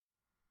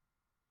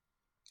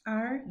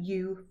Are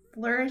you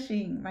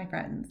flourishing, my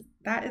friends?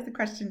 That is the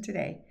question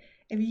today.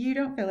 If you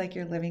don't feel like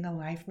you're living a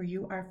life where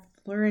you are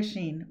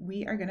flourishing,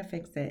 we are going to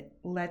fix it.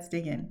 Let's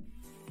dig in.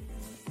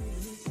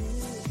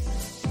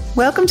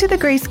 Welcome to the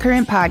Grace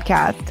Current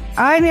Podcast.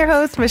 I'm your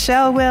host,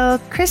 Michelle Will,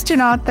 Christian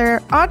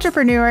author,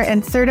 entrepreneur,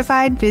 and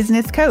certified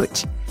business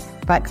coach.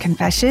 But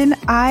confession,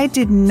 I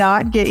did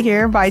not get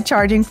here by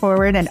charging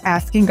forward and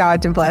asking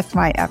God to bless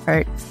my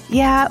effort.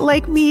 Yeah,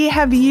 like me,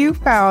 have you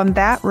found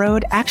that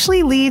road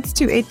actually leads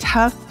to a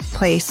tough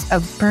place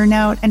of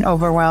burnout and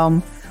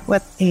overwhelm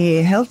with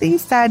a healthy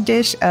side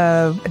dish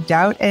of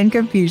doubt and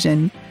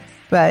confusion?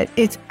 But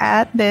it's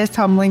at this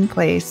humbling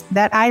place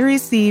that I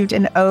received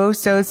an oh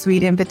so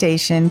sweet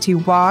invitation to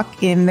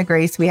walk in the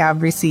grace we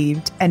have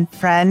received. And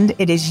friend,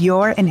 it is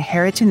your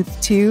inheritance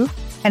too.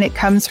 And it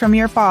comes from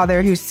your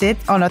Father who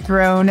sits on a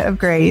throne of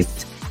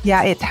grace.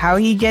 Yeah, it's how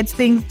he gets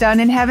things done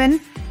in heaven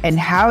and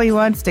how he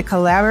wants to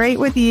collaborate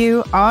with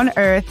you on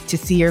earth to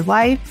see your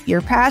life,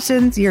 your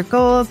passions, your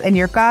goals, and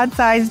your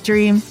God-sized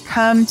dreams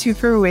come to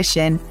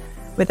fruition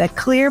with a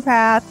clear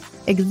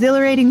path,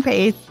 exhilarating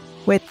pace,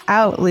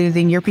 without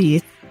losing your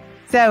peace.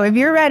 So if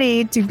you're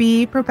ready to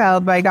be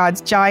propelled by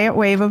God's giant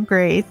wave of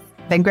grace,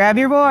 then grab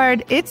your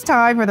board. It's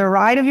time for the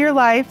ride of your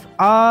life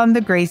on the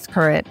Grace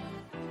Current.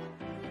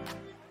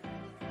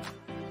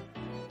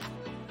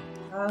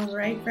 All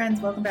right,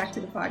 friends, welcome back to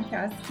the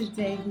podcast.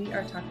 Today we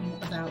are talking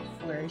about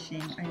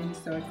flourishing. I am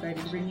so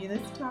excited to bring you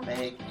this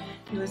topic.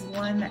 It was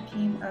one that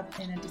came up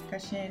in a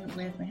discussion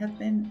with my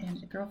husband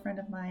and a girlfriend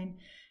of mine,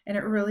 and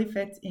it really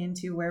fits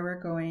into where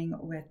we're going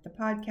with the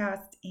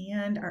podcast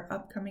and our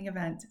upcoming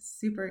event.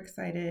 Super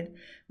excited.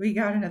 We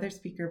got another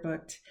speaker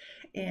booked,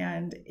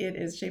 and it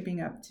is shaping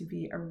up to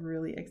be a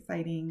really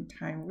exciting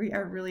time. We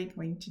are really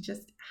going to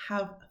just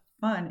have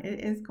fun. It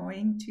is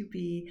going to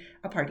be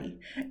a party.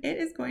 It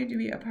is going to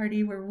be a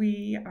party where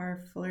we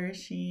are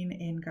flourishing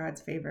in God's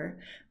favor.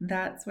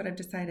 That's what I've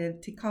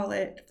decided to call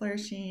it,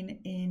 flourishing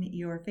in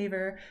your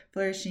favor,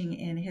 flourishing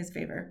in his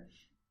favor.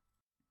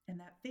 And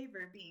that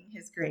favor being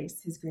his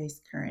grace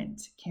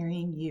current,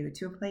 carrying you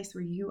to a place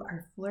where you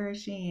are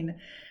flourishing.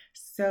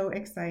 So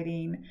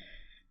exciting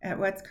at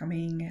what's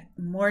coming.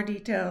 More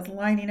details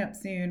lining up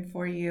soon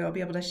for you. I'll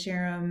be able to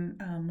share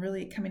them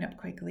really coming up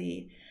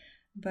quickly.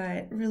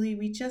 But really,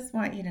 we just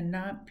want you to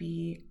not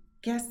be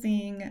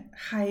guessing,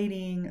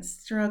 hiding,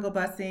 struggle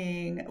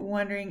bussing,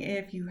 wondering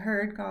if you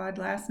heard God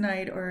last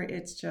night or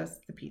it's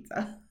just the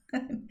pizza.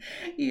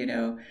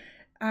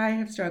 I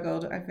have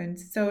struggled. I've been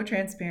so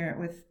transparent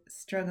with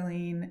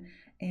struggling,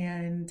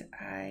 and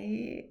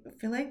I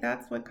feel like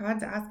that's what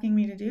God's asking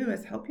me to do,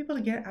 is help people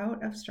to get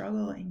out of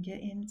struggle and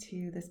get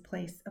into this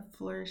place of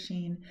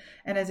flourishing.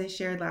 And as I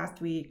shared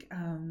last week,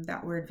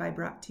 that word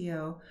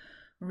vibratio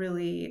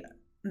really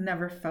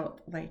never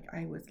felt like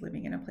I was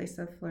living in a place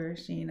of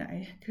flourishing.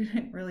 I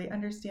couldn't really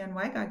understand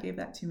why God gave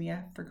that to me.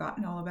 I've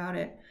forgotten all about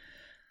it.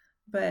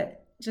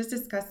 But just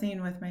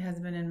discussing with my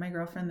husband and my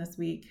girlfriend this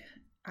week,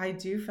 I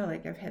do feel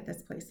like I've hit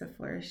this place of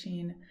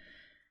flourishing.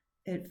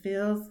 It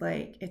feels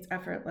like it's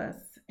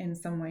effortless in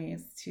some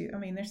ways too.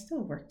 There's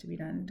still work to be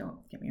done.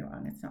 Don't get me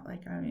wrong. It's not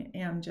like I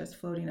am just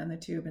floating on the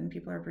tube and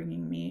people are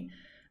bringing me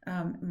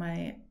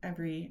my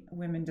every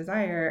women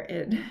desire.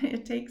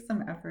 It takes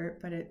some effort,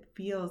 but it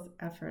feels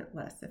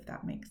effortless, if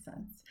that makes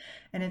sense.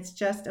 And it's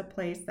just a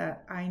place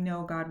that I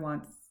know God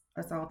wants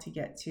us all to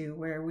get to,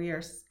 where we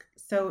are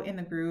so in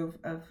the groove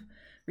of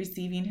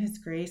receiving his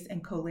grace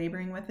and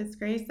co-laboring with his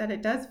grace that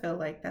it does feel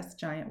like this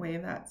giant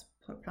wave that's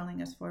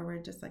propelling us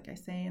forward, just like I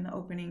say in the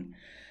opening.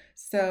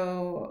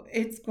 So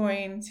it's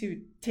going to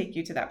take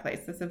you to that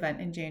place, this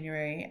event in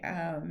January,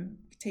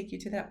 take you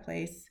to that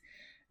place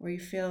where you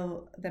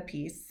feel the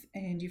peace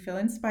and you feel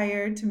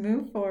inspired to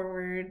move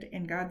forward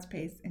in God's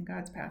pace and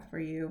God's path for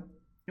you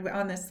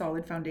on this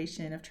solid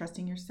foundation of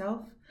trusting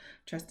yourself,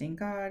 trusting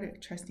God,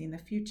 trusting the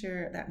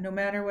future, that no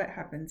matter what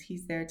happens,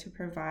 he's there to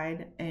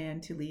provide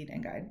and to lead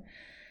and guide.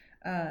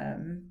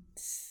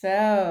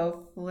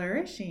 So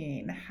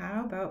flourishing,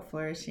 how about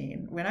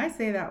flourishing? When I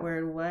say that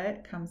word,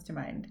 what comes to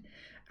mind?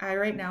 I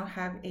right now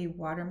have a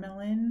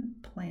watermelon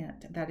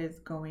plant that is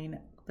going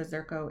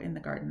berserko in the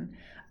garden.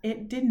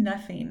 It did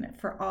nothing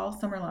for all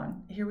summer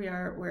long. Here we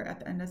are, we're at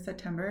the end of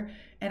September,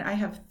 and I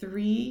have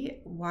 3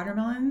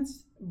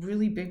 watermelons,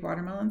 really big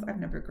watermelons. I've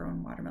never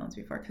grown watermelons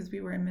before because we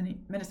were in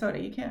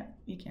Minnesota. You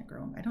can't grow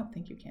them. I don't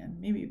think you can.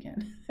 Maybe you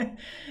can.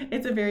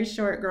 It's a very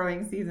short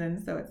growing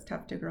season, so it's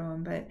tough to grow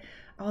them. But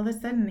all of a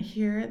sudden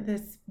here,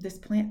 this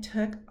plant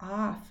took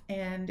off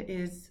and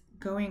is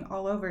going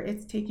all over.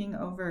 It's taking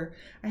over.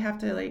 I have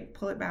to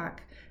pull it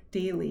back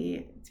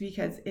daily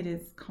because it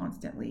is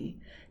constantly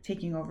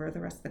taking over the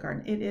rest of the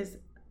garden. It is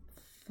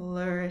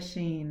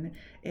flourishing.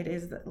 It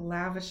is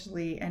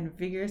lavishly and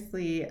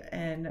vigorously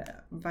and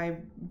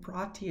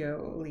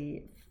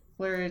vibratioly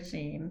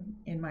flourishing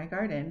in my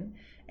garden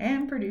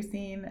and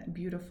producing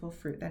beautiful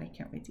fruit that I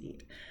can't wait to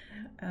eat.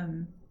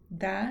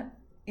 That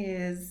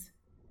is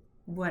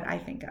what I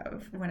think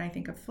of when I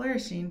think of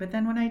flourishing. But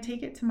then when I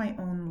take it to my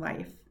own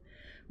life,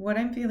 what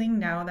I'm feeling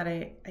now that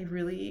I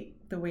really,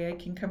 the way I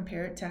can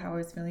compare it to how I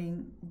was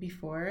feeling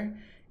before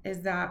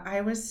is that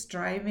I was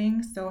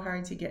striving so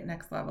hard to get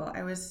next level.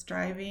 I was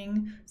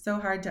striving so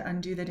hard to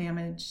undo the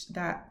damage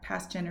that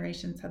past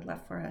generations had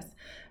left for us.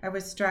 I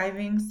was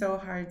striving so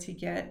hard to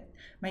get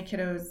my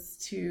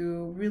kiddos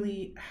to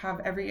really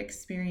have every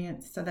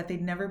experience so that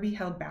they'd never be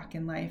held back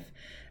in life.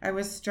 I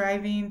was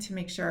striving to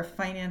make sure our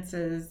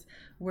finances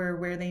were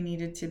where they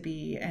needed to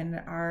be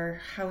and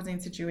our housing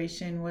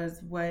situation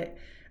was what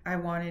I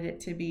wanted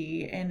it to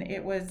be. And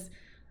it was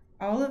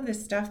all of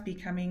this stuff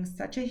becoming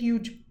such a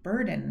huge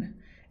burden.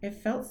 It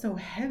felt so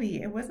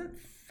heavy. It wasn't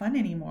fun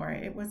anymore.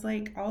 It was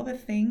like all the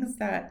things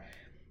that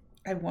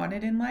I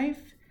wanted in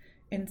life,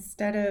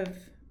 instead of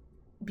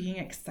being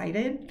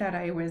excited that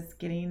I was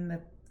getting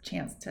the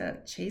chance to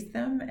chase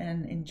them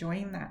and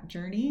enjoying that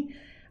journey,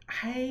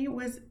 I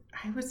was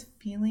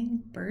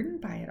feeling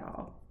burdened by it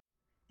all.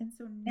 And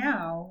so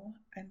now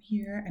I'm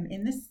here, I'm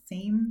in the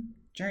same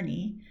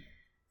journey,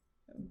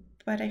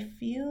 but I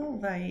feel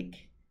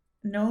like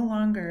no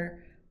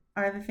longer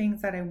are the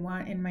things that I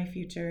want in my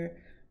future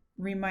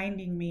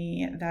reminding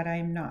me that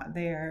I'm not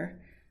there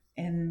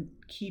and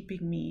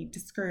keeping me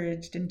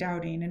discouraged and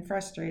doubting and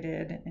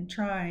frustrated and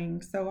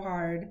trying so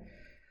hard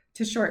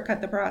to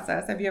shortcut the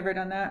process. Have you ever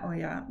done that? Oh,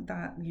 yeah,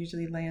 that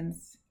usually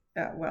lands.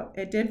 Well,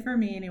 it did for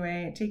me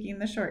anyway. Taking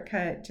the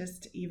shortcut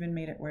just even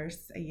made it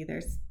worse. I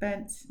either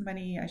spent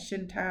money I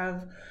shouldn't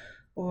have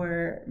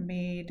or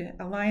made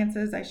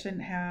alliances I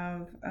shouldn't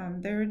have.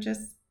 They were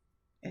just,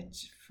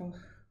 it's,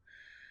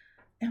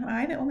 am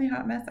I the only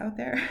hot mess out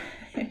there?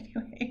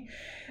 Anyway,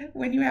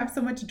 when you have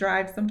so much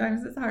drive,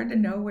 sometimes it's hard to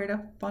know where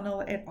to funnel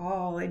it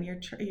all, and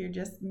you're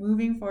just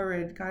moving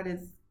forward.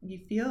 You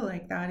feel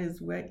like that is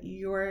what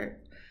your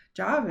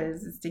job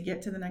is to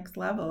get to the next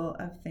level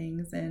of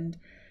things. And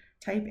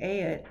type A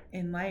it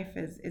in life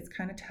is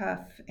kind of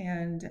tough.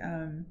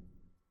 And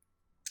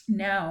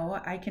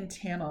now I can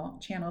channel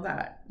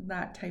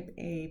that type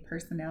A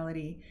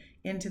personality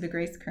into the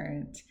grace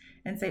current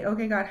and say,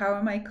 okay, God, how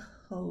am I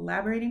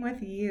collaborating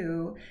with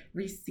you,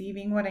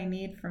 receiving what I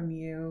need from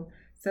you,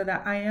 so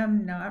that I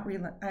am not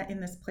in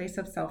this place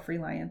of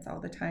self-reliance all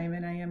the time,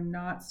 and I am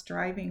not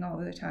striving all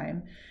the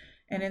time.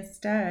 And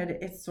instead,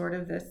 it's sort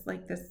of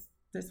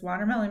this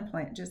watermelon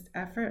plant, just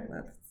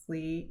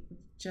effortlessly,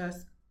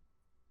 just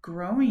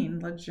growing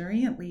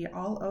luxuriantly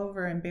all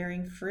over and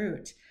bearing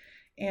fruit.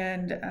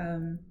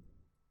 And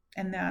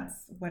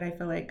that's what I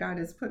feel like God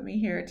has put me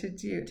here to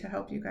do, to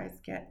help you guys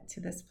get to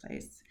this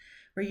place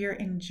where you're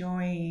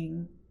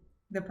enjoying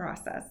the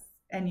process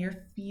and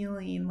you're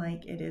feeling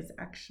like it is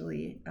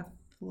actually a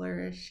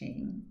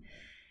flourishing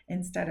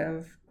instead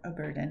of a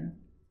burden.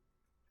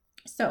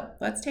 So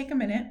let's take a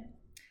minute.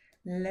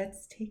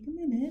 Let's take a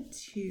minute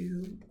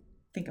to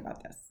think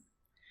about this.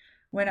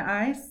 When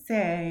I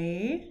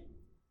say,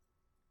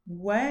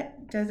 what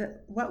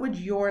would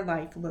your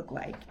life look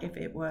like if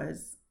it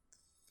was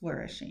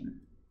flourishing?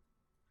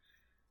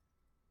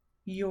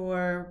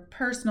 Your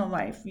personal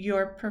life,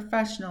 your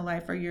professional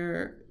life, or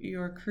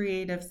your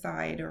creative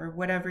side, or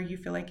whatever you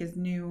feel like is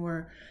new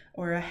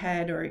or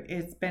ahead, or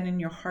it's been in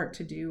your heart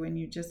to do and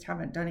you just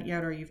haven't done it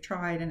yet, or you've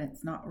tried and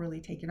it's not really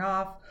taken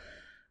off,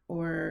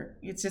 or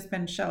it's just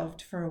been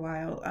shelved for a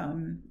while,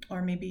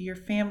 or maybe your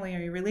family or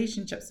your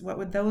relationships. What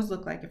would those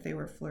look like if they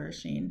were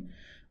flourishing?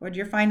 What would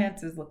your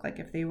finances look like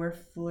if they were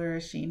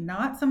flourishing?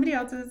 Not somebody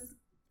else's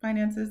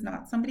finances,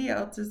 not somebody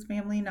else's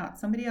family, not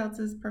somebody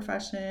else's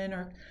profession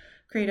or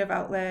creative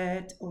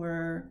outlet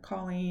or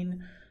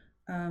calling,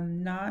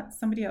 not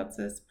somebody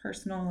else's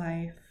personal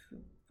life,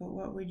 but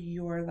what would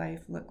your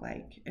life look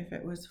like if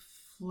it was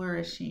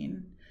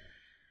flourishing?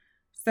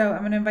 So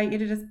I'm going to invite you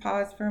to just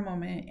pause for a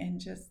moment and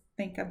just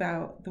think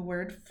about the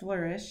word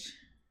flourish.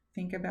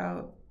 Think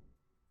about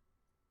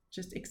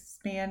just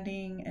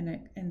expanding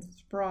and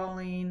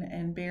sprawling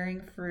and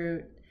bearing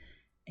fruit.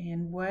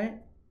 And what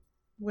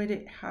would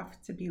it have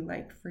to be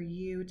like for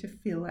you to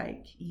feel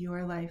like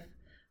your life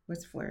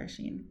was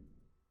flourishing?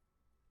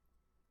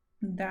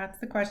 That's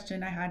the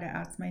question I had to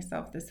ask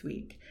myself this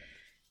week,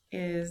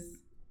 is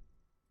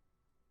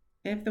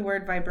if the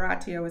word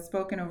vibratio was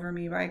spoken over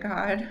me by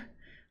God,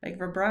 like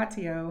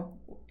vibratio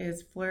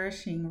is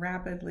flourishing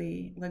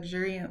rapidly,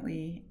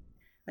 luxuriantly,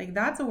 like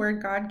that's a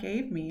word God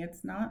gave me.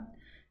 It's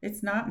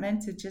not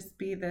meant to just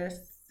be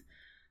this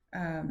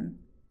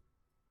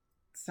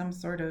some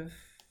sort of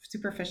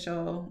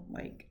superficial,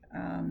 like,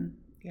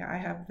 I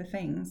have the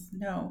things.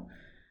 No.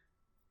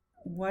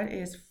 What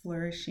is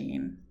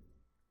flourishing?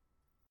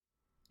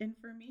 And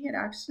for me, it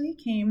actually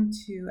came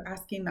to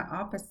asking the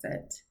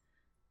opposite.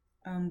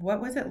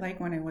 What was it like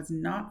when I was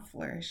not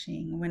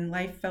flourishing, when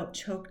life felt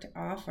choked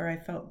off, or I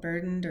felt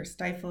burdened or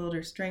stifled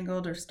or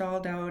strangled or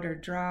stalled out or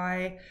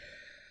dry,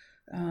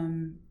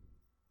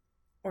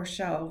 or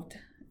shelved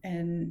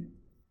and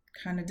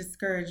kind of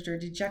discouraged or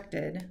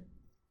dejected?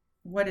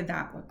 What did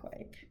that look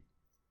like?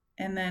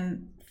 And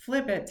then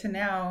flip it to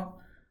now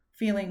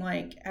feeling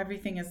like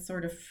everything is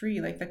sort of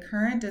free, like the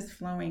current is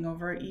flowing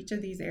over each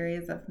of these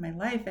areas of my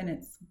life and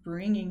it's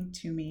bringing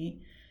to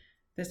me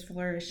this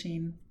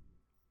flourishing.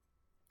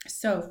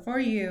 So for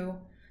you,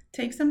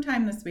 take some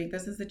time this week.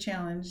 This is the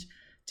challenge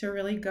to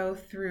really go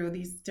through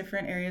these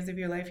different areas of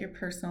your life, your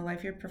personal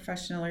life, your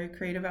professional or your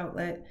creative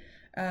outlet,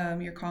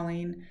 your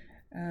calling,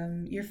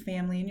 your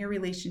family and your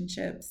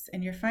relationships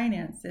and your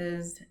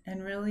finances,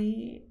 and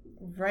really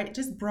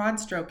just broad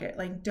stroke it.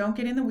 Like, don't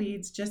get in the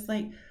weeds, just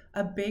like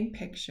a big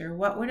picture.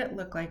 What would it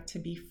look like to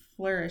be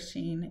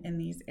flourishing in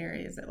these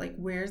areas? Like,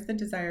 where's the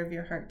desire of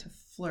your heart to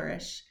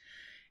flourish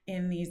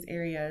in these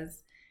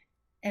areas?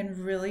 And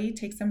really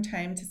take some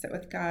time to sit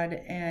with God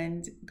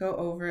and go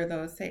over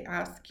those. Say,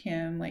 ask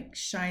Him, like,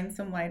 shine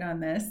some light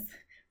on this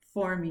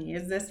for me.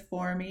 Is this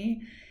for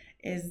me?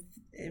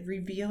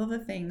 Reveal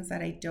the things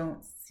that I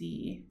don't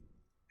see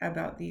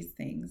about these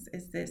things.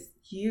 Is this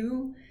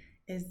you?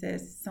 Is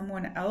this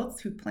someone else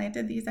who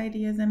planted these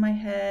ideas in my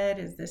head?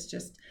 Is this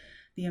just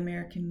the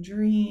American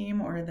dream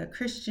or the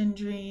Christian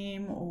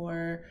dream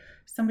or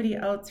somebody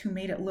else who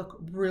made it look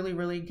really,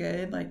 really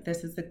good, like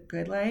this is the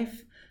good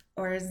life?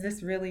 Or is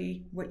this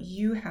really what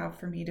you have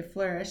for me to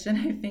flourish? And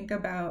I think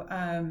about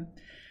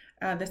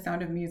The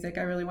Sound of Music.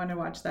 I really want to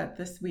watch that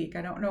this week.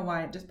 I don't know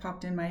why, it just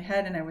popped in my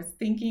head. And I was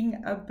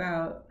thinking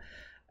about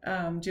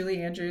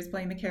Julie Andrews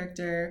playing the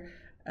character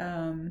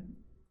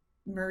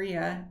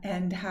Maria,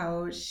 and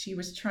how she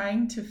was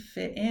trying to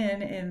fit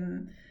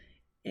in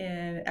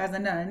as a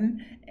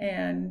nun,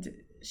 and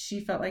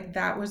she felt like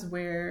that was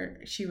where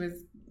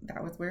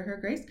her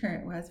grace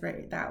current was,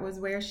 right? That was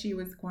where she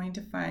was going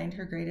to find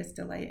her greatest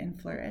delight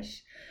and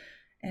flourish.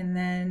 And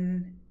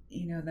then,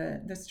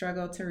 the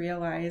struggle to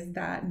realize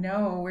that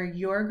no, where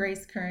your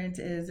grace current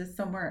is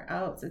somewhere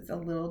else. It's a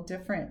little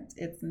different.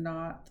 It's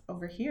not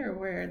over here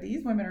where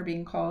these women are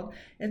being called.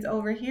 It's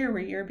over here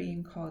where you're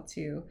being called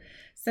to.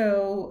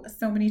 So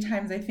many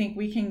times I think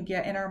we can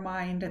get in our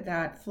mind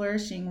that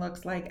flourishing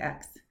looks like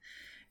X.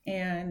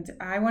 And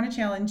I want to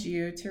challenge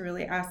you to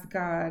really ask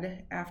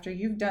God, after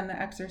you've done the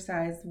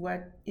exercise,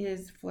 what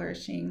is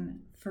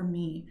flourishing for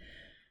me?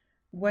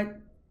 What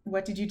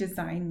did you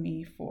design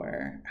me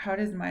for? How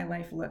does my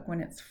life look when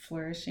it's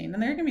flourishing?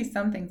 And there are going to be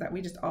some things that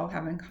we just all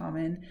have in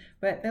common,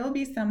 but there'll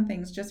be some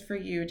things just for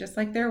you, just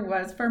like there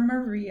was for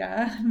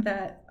Maria,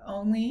 that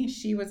only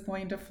she was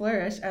going to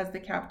flourish as the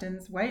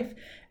captain's wife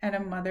and a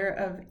mother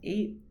of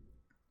 8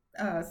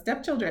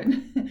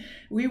 stepchildren.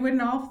 We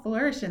wouldn't all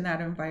flourish in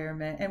that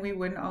environment, and we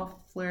wouldn't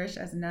all flourish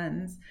as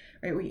nuns,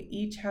 right? We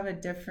each have a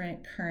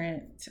different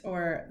current,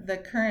 or the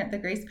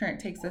grace current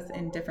takes us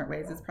in different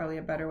ways is probably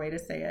a better way to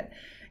say it.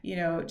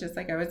 Just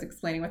like I was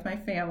explaining with my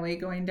family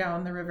going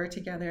down the river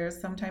together,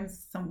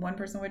 sometimes one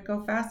person would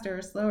go faster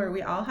or slower.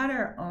 We all had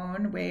our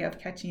own way of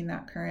catching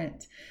that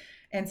current.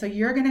 And so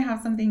you're going to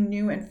have something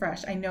new and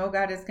fresh. I know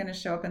God is going to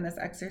show up in this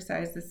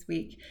exercise this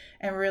week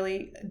and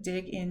really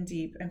dig in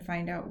deep and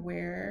find out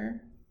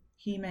where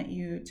He meant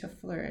you to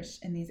flourish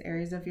in these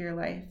areas of your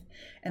life.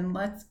 And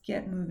let's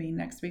get moving.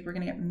 Next week, we're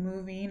going to get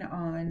moving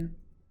on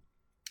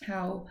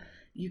how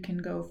you can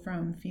go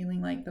from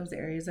feeling like those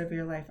areas of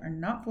your life are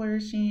not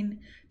flourishing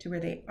to where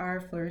they are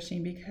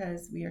flourishing,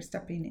 because we are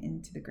stepping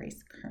into the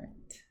grace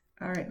current.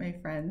 All right, my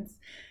friends,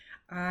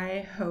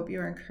 I hope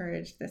you're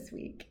encouraged this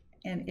week.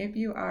 And if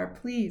you are,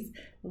 please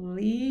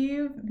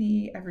leave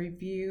me a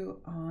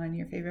review on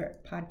your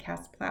favorite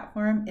podcast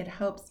platform. It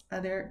helps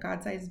other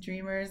God-sized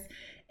dreamers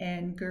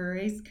and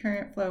grace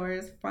current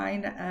flowers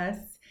find us.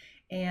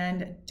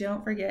 And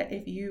don't forget,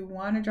 if you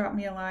want to drop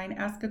me a line,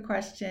 ask a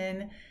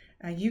question,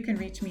 you can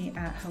reach me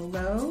at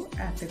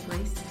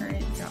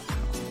hello@thegracecurrent.com.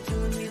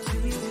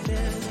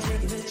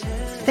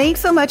 Thanks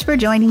so much for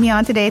joining me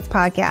on today's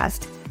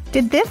podcast.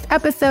 Did this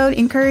episode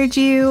encourage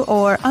you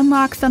or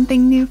unlock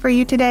something new for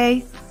you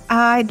today?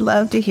 I'd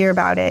love to hear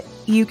about it.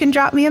 You can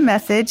drop me a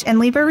message and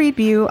leave a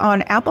review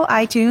on Apple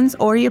iTunes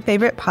or your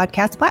favorite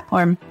podcast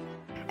platform.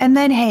 And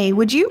then, hey,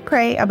 would you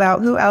pray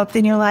about who else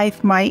in your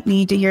life might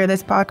need to hear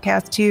this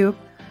podcast too?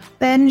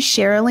 Then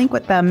share a link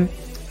with them.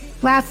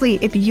 Lastly,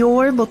 if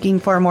you're looking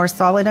for a more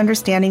solid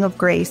understanding of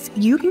grace,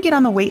 you can get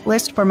on the wait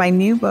list for my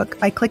new book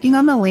by clicking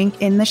on the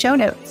link in the show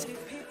notes.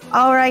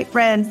 All right,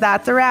 friends,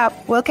 that's a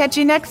wrap. We'll catch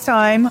you next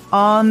time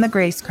on The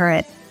Grace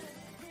Current.